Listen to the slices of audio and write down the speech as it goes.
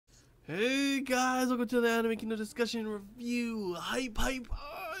Hey guys, welcome to the Anime Kingdom discussion review. Hype,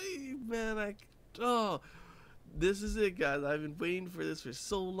 man. Oh, this is it, guys. I've been waiting for this for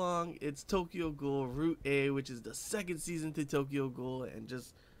so long. It's Tokyo Ghoul Route A, which is the second season to Tokyo Ghoul, and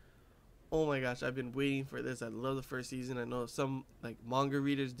just oh my gosh, I've been waiting for this. I love the first season. I know some like manga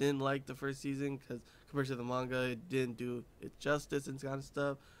readers didn't like the first season because compared to the manga, it didn't do it justice and kind of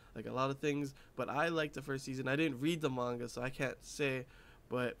stuff, like a lot of things. But I liked the first season. I didn't read the manga, so I can't say.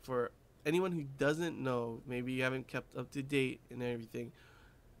 But for anyone who doesn't know, maybe you haven't kept up to date and everything,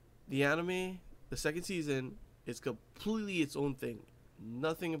 the anime, the second season, is completely its own thing.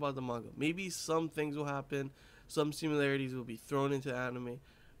 Nothing about the manga. Maybe some things will happen, some similarities will be thrown into anime,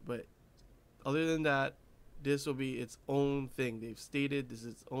 but other than that, this will be its own thing. They've stated this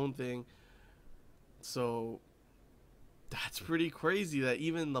is its own thing. So that's pretty crazy that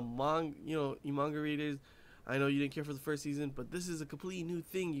even the manga readers, I know you didn't care for the first season, but this is a completely new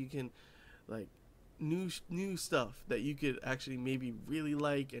thing. You can like new stuff that you could actually maybe really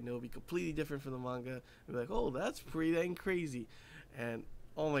like, and it'll be completely different from the manga. And be like, oh, that's pretty dang crazy. And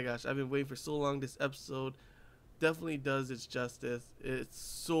oh my gosh, I've been waiting for so long. This episode definitely does its justice. It's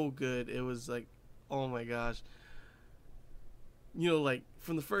so good. It was like, oh my gosh. Like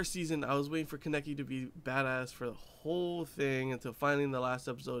from the first season, I was waiting for Kaneki to be badass for the whole thing until finally in the last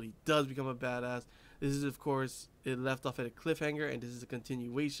episode, he does become a badass. This is, of course, it left off at a cliffhanger, and this is a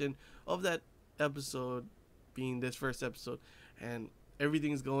continuation of that episode being this first episode. And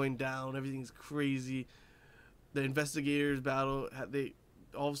everything's going down. Everything's crazy. The investigators battle, they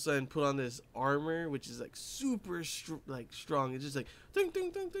all of a sudden put on this armor, which is like super strong. It's just like ding, ding,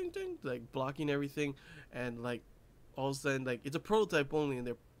 ding, ding, ding, like blocking everything. And like all of a sudden, like it's a prototype only, and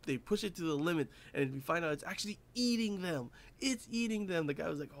they push it to the limit, and we find out it's actually eating them. It's eating them. The guy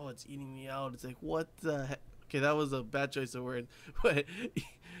was like, oh, it's eating me out. It's like, what the heck? Okay, that was a bad choice of words, but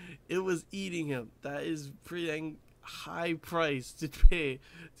it was eating him. That is pretty dang high price to pay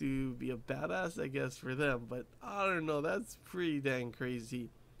to be a badass, I guess, for them. But I don't know. That's pretty dang crazy.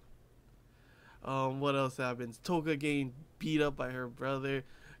 What else happens? Toka getting beat up by her brother.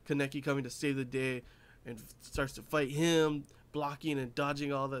 Kaneki coming to save the day and starts to fight him, blocking and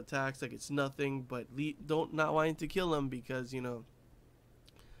dodging all the attacks like it's nothing, but not wanting to kill him because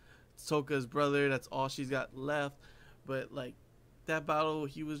it's Toka's brother. That's all she's got left. But like that battle,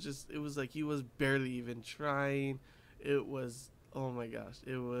 it was like he was barely even trying. It was, oh my gosh,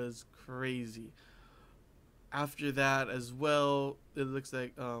 it was crazy. After that as well, it looks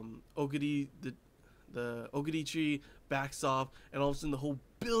like Ogiri, the Ogiri tree backs off, and all of a sudden the whole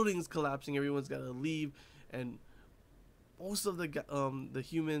building's collapsing. Everyone's got to leave, and most of the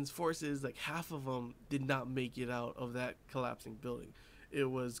humans forces, like half of them, did not make it out of that collapsing building. It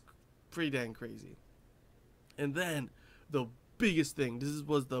was pretty dang crazy. And then the biggest thing,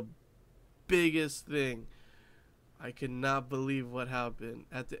 was the biggest thing. I could not believe what happened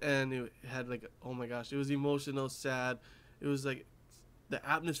at the end. It had like, oh my gosh, it was emotional, sad. It was like the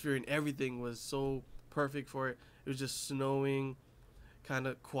atmosphere and everything was so perfect for it. It was just snowing, kind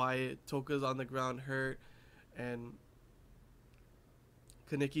of quiet. Toka's on the ground hurt, and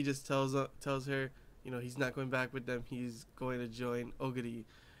Kaneki just tells her, he's not going back with them. He's going to join Ogiri.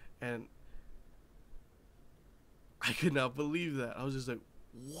 And I could not believe that. I was just like,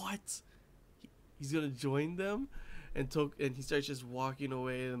 what? He's going to join them? And he starts just walking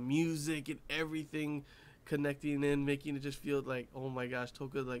away. The music and everything connecting in, making it just feel like, oh my gosh,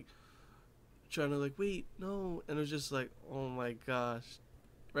 Toka's like trying to like, wait, no. And it was just like, oh my gosh.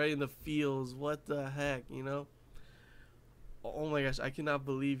 Right in the feels. What the heck, Oh my gosh, I cannot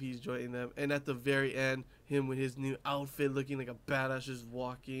believe he's joining them. And at the very end, him with his new outfit looking like a badass, just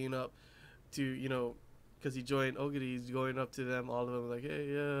walking up to, because he joined Ogiri, he's going up to them, all of them, like, hey,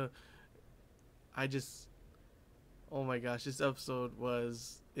 yeah. Oh my gosh, this episode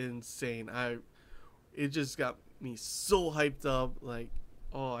was insane. It just got me so hyped up. Like,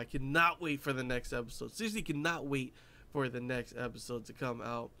 oh, I cannot wait for the next episode. Seriously, cannot wait for the next episode to come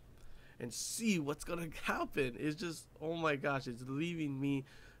out and see what's gonna happen. It's just, oh my gosh, it's leaving me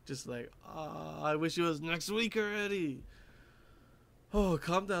just like, I wish it was next week already. Oh,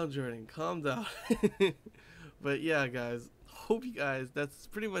 calm down, Jordan, calm down. But yeah, guys, hope you guys, that's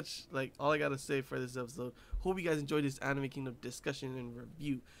pretty much like all I gotta say for this episode. Hope you guys enjoyed this Anime Kingdom discussion and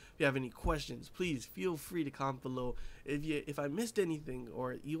review. If you have any questions, please feel free to comment below. If I missed anything,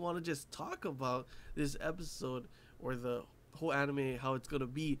 or you want to just talk about this episode or the whole anime, how it's gonna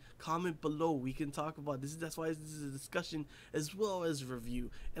be, comment below. We can talk about this. That's why this is a discussion as well as review.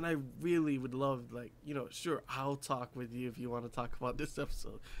 And I really would love, like, sure, I'll talk with you if you want to talk about this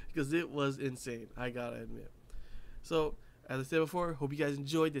episode, because it was insane, I gotta admit. So as I said before, hope you guys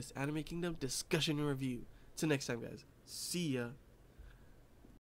enjoyed this Anime Kingdom discussion and review. Till next time, guys. See ya.